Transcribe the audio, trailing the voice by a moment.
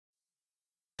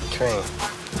train.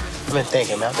 I've been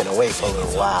thinking, man, I've been away for a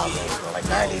little while, man, for like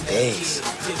 90 days.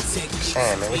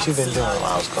 Sam, man, what you been doing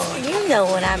while I was gone? You know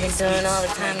what I've been doing all the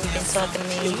time you've been talking to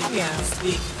me, you know.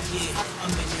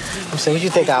 I'm saying, what you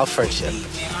think of our friendship?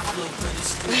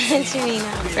 What you mean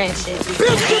our friendship?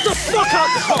 Bitch, get the fuck out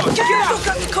the car! Get out! Fuck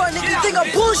out the car, nigga! You think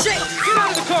I'm bullshit? Get out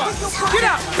of the car! Get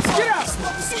out! Get out!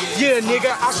 Yeah,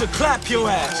 nigga, I should clap your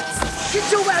ass.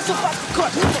 Get your ass up out the car,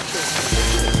 nigga!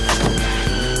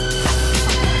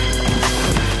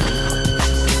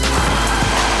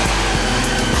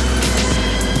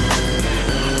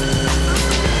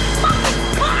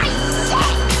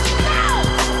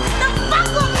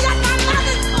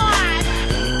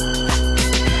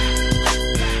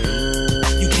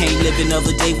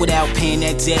 Another day without paying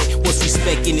that debt. What's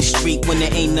respect in the street when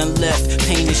there ain't none left?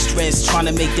 Pain and stress, trying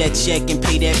to make that check and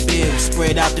pay that bill.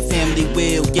 Spread out the family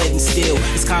will, yet and still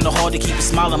it's kinda hard to keep a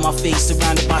smile on my face,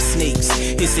 surrounded by snakes,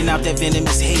 hissing out that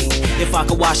venomous hate. If I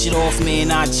could wash it off,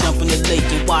 man, I'd jump in the lake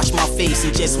and wash my face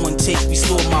in just one take,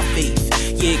 restore my faith.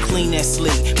 Yeah, clean that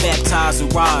slate, baptize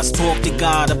and rise, talk to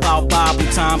God about Bible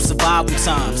times, survival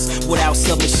times. Without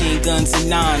submachine guns and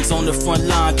nines, on the front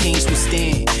line, kings will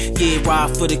stand. Yeah,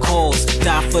 ride for the cause,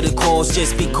 die for the cause,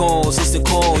 just because it's the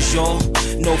cause, y'all.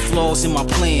 No flaws in my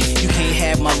plan, you can't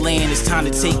have my land, it's time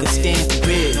to take a stand for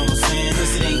real. You know what I'm saying?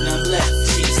 Cause it ain't none left,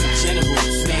 chiefs and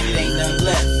generals, man, it ain't none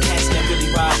left. Cats that really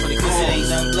ride for the cause, it ain't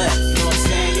none left. You know what I'm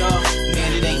saying, y'all?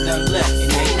 Man, it ain't none left. And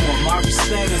they want my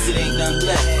respect, cause it ain't none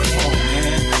left. Come on,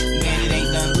 man, it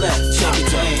ain't none left. Check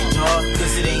it out, dog,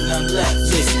 cause it ain't none left.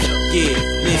 Listen, yeah,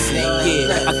 listen,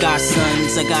 yeah. I got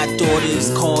sons, I got daughters,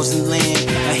 cars and land.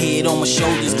 A head on my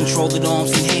shoulders, controlling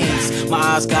arms and hands. My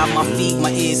eyes got my feet,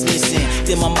 my ears listen.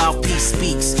 Then my mouthpiece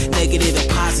speaks, negative and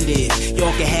positive.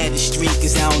 Y'all can have the street,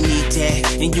 cause I don't need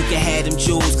that. And you can have them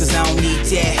jewels, cause I don't need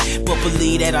that. But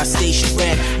believe that I stay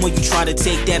strapped. When you try to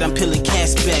take that, I'm peeling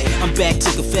cash back. I'm back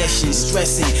to confession,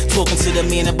 stressing. Talking to the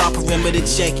man about perimeter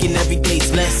checking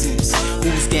everyday's lessons.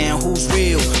 Who's down, who's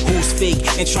real, who's fake,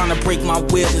 and trying to break my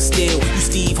will and still. You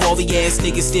Steve Harvey ass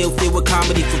niggas still filled with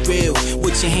comedy for real.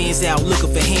 With your hands out,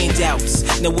 looking for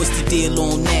handouts. Now what's the deal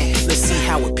on that? Let's see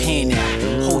how it pan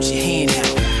out. Hold your hand out.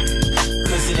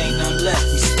 Cause it ain't none left.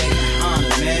 Respect and honor,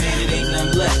 man, and it ain't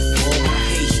none left. All my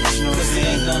patience, you know, cause it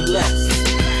ain't none left.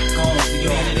 Going for you,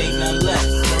 man, it ain't none left.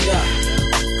 Look up.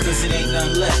 Cause it ain't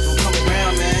none left. Don't come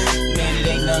around, man. Man, it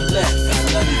ain't none left. Got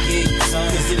another gig, son.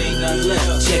 Cause it ain't none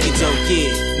left. Check it though,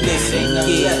 yeah. Listen,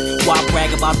 yeah. Why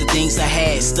brag about the things I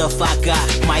had? Stuff I got,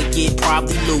 might get,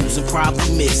 probably lose, and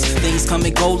probably miss. Things come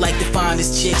and go like the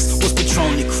finest chicks. What's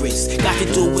Patron and Chris? Got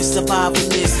to do with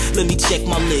survivalist. Let me check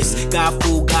my list. Got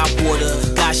food, got water,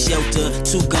 got shelter.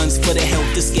 2 guns for the help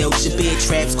to skelter. Bear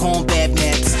traps, combat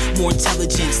maps. More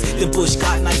intelligence than Bush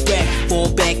got like rap.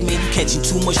 Fall back, man, you catching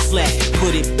too much flack.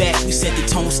 Put it back, we set the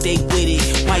tone, stay with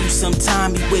it. Why you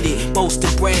sometime you with it? Boast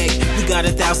and brag. We got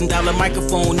 $1,000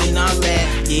 microphone in our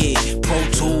lap. Yeah, Pro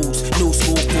Tools, new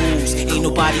school fools. Ain't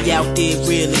nobody out there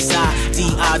real as I.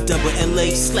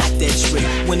 D-I-double-L-A, slap that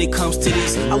trick. When it comes to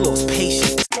this, I lost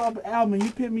patience. Album,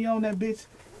 you put me on that bitch,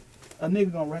 a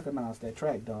nigga gonna recognize that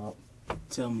track, dog.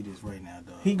 Tell me this right now,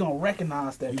 dog. He gonna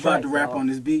recognize that track. You about to rap on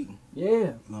this beat? Yeah.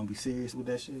 You gonna be serious with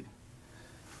that shit?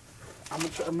 I'm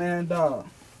a man, dog.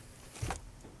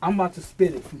 I'm about to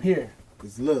spit it from here.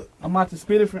 Cause look, I'm about to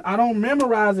spit it from. I don't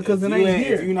memorize it because it ain't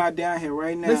here. If you're not down here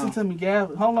right now, listen to me,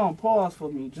 Gav. Hold on, pause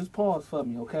for me. Just pause for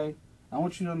me, okay? I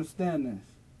want you to understand this.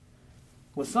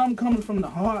 With something coming from the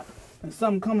heart and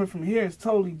something coming from here is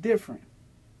totally different.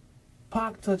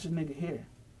 Pac touch a nigga here,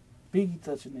 Biggie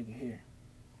touch a nigga here.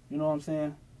 You know what I'm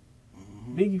saying?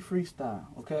 Biggie freestyle,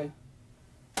 okay?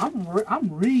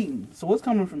 I'm reading, so what's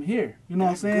coming from here? You know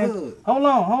what I'm saying? Good. Hold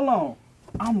on.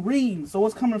 I'm reading, so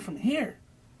what's coming from here?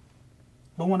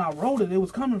 But when I wrote it, it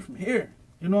was coming from here.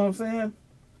 You know what I'm saying?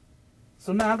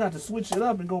 So now I got to switch it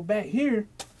up and go back here,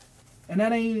 and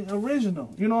that ain't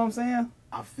original. You know what I'm saying?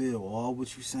 I feel all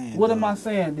what you're saying. What am I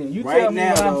saying then? You right tell me now,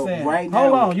 what I'm saying. Right now,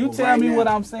 hold on, you tell me what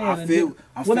I'm saying. I feel.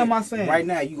 What am I saying? Right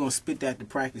now, you gonna spit that to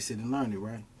practice it and learn it,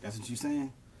 right? That's what you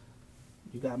saying.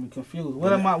 You got me confused.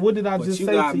 What am I? What did I just say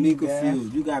to you? You got me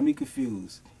confused. You got me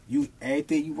confused.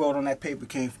 Everything you wrote on that paper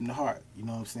came from the heart. You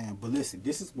know what I'm saying? But listen,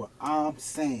 this is what I'm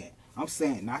saying. I'm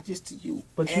saying not just to you,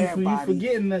 but you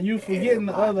forgetting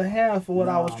the other half of what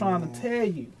I was trying to tell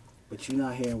you. But you're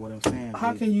not hearing what I'm saying.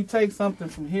 How can you take something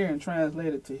from here and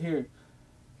translate it to here,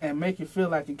 and make it feel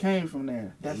like it came from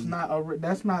there? That's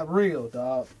not real,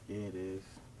 dog. Yeah, it is.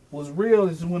 What's real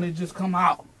is when it just come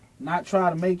out, not try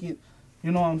to make it.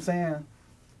 You know what I'm saying?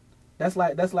 That's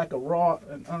like a raw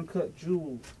and uncut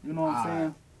jewel. You know what I'm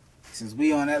saying? Since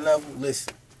we on that level,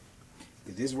 listen.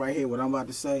 Cause this right here, what I'm about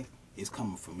to say, is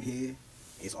coming from here.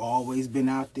 It's always been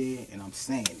out there, and I'm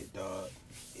saying it, dog.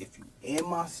 If you in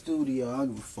my studio, I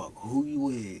don't give a fuck who you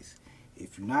is.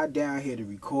 If you're not down here to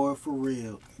record for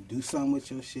real and do something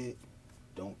with your shit,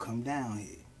 don't come down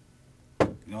here.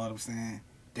 You know what I'm saying?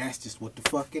 That's just what the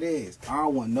fuck it is. I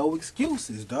don't want no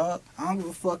excuses, dog. I don't give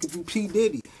a fuck if you P.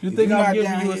 Diddy. You think I'm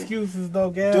giving you excuses, though,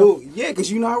 Gab? Dude, yeah,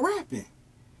 because you're not rapping.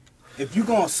 If you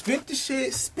gonna spit the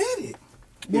shit, spit it.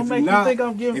 What make you think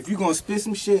I'm giving? If you gonna spit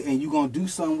some shit and you gonna do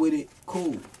something with it,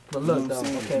 cool. But look, though,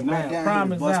 okay, man,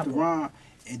 prime example.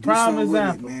 Prime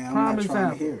example. Prime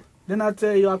example. Didn't I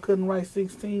tell you I couldn't write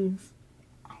 16s?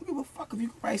 I don't give a fuck if you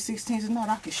can write 16s or not.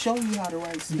 I can show you how to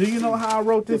write 16s. Do you know how I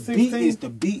wrote this 16? The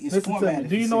beat is formatted.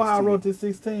 Do you know how I wrote this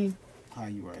 16? How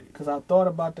you write it? Because I thought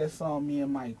about that song me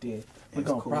and Mike did. We're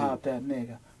going to rob that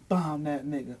nigga, bomb that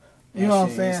nigga. You know what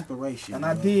I'm saying? Inspiration, and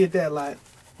I did that like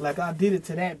I did it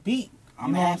to that beat. You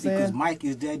know what I'm saying? Because Mike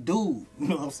is that dude. You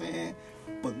know what I'm saying?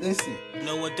 But listen. You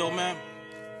know what though, man?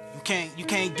 You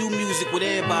can't do music with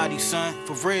everybody, son.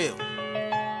 For real. You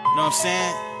know what I'm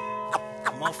saying?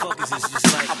 Motherfuckers is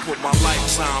just like, I put my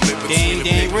lifetime in between.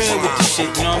 They ain't real with the shit,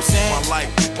 you know what I'm saying?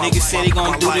 Niggas say they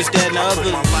gonna do this, that, and the other.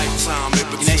 And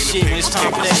that shit, when it's time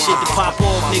for that shit to pop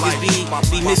off, niggas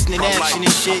be missing in action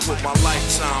and shit. You know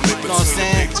what I'm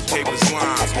saying? And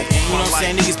you know what I'm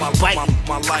saying? Niggas be biting.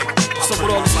 What's up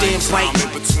with all this damn biting?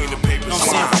 You know what I'm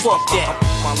saying? Fuck that.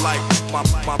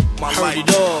 Heard it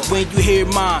all. When you hear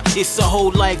mine, it's a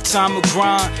whole lifetime of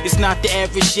grind. It's not the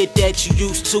average shit that you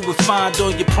used to and find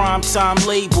on your prime time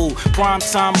label. Prime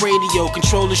time radio,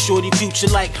 controlling shorty future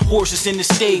like horses in the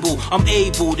stable. I'm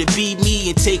able to be me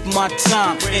and take my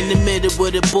time. In the middle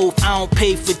of the both, I don't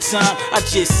pay for time. I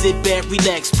just sit back,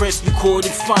 relax, press record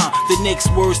and find the next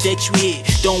words that you hear.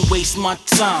 Don't waste my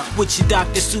time with your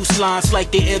Dr. Seuss lines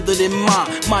like they other than mine.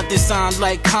 My design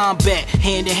like combat,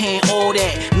 hand in hand, all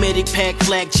that. Medic pack,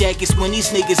 flak jackets when these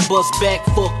niggas bust back.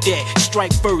 Fuck that.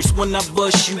 Strike first when I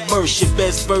bust you burst. Your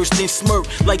best verse then smirk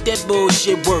like that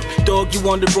bullshit work. Dog, you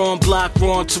on the wrong block,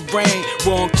 wrong terrain,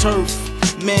 wrong turf.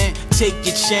 Man, take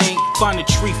your chain, find a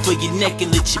tree for your neck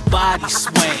and let your body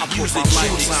swing. Use the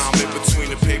lifetime in between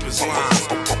the paper's lines.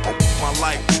 My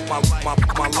life. I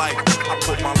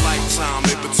put my lifetime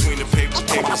in between the paper's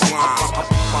lines.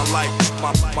 My life.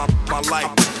 I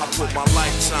put my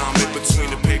lifetime in between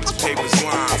the paper's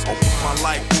lines. My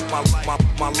life.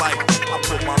 I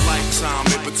put my lifetime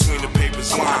in between the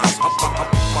paper's lines.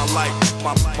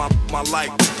 My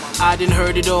life. I done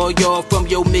heard it all, y'all, from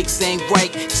your mix ain't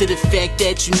right to the fact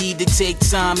that you need to take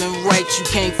time and write. You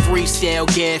can't freestyle,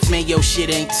 gaff, man, your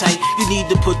shit ain't tight. You need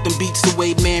to put them beats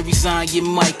away, man, resign your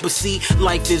mic. But see,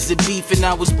 life is a beef and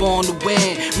I was born to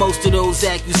win. Most of those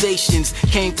accusations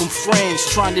came from friends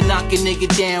trying to knock a nigga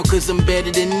down cause I'm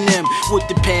better than them. With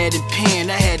the pad and pen,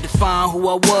 I had to find who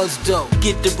I was, though.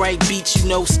 Get the right beats, you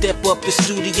know, step up the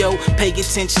studio. Pay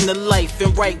attention to life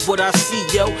and write what I see,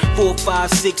 yo. 4, 5,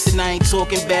 6, and I ain't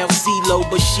talking about CeeLo,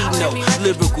 but she know.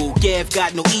 Lyrical, Gav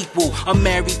got no equal. I'm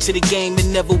married to the game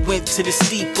and never went to the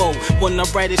steeple. When I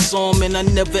write a song, man, I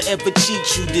never ever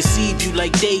cheat you, deceive you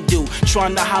like they do.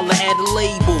 Trying to holler at a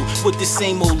label with the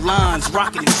same old lines,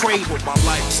 rocking the cradle. My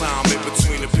lifetime in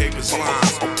between the paper's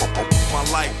lines. My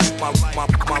life. I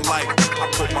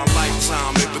put my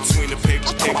lifetime in between the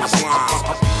paper's lines.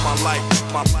 My life.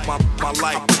 I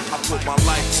put my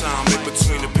lifetime in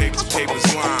between the paper's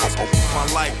lines. My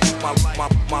life. I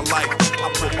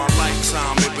put my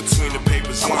lifetime in between the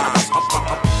paper's lines.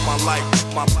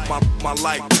 My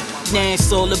life. Now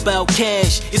it's all about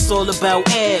cash, it's all about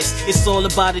ass, it's all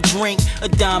about a drink, a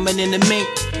diamond and a mink.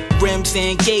 Rims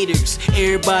and gators,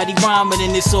 everybody rhyming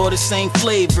and it's all the same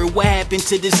flavor. What happened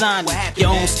to designing your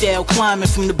own style, climbing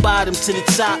from the bottom to the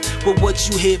top? But what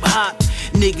you hip hop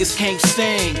niggas can't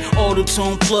sing.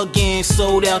 Auto-tune plug-in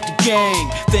sold out the game.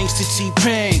 Thanks to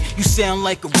T-Pain, you sound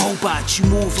like a robot, you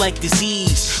move like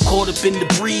disease. Caught up in the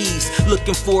breeze,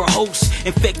 looking for a host,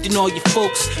 infecting all your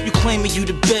folks. You claiming you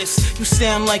the best, you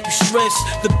sound like you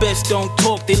stressed. The best don't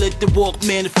talk, they let the walk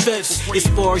manifest. As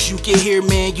far as you can hear,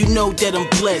 man, you know that I'm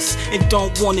blessed. And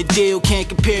don't want a deal, can't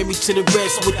compare me to the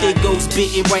rest. With their ghost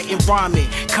spitting, writing, rhyming,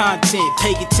 content,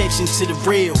 pay attention to the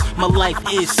real. My life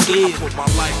is scared. I put my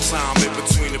lifetime in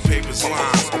between the paper's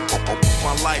lines.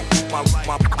 My life. I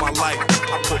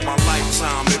put my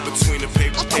lifetime in between the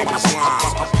paper's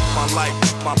lines. My life.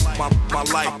 I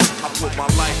put my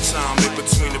lifetime in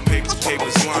between the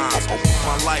paper's lines.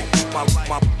 My life. I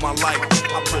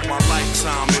put my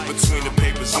lifetime in between the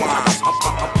paper's lines.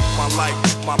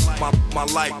 My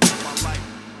life.